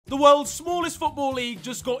The world's smallest football league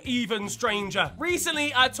just got even stranger.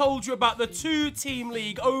 Recently, I told you about the two-team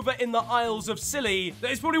league over in the Isles of Scilly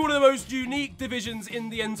that is probably one of the most unique divisions in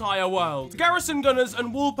the entire world. Garrison Gunners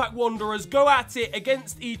and Woolpack Wanderers go at it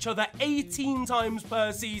against each other 18 times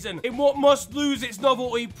per season in what must lose its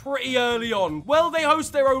novelty pretty early on. Well, they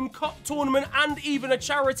host their own cup tournament and even a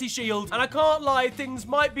charity shield, and I can't lie, things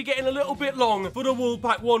might be getting a little bit long for the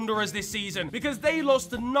Woolpack Wanderers this season because they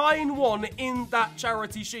lost 9-1 in that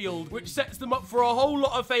charity shield, which sets them up for a whole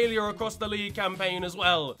lot of failure across the league campaign as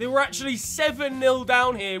well. They were actually 7-0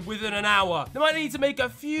 down here within an hour. They might need to make a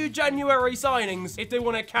few January signings if they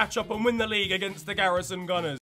want to catch up and win the league against the Garrison Gunners.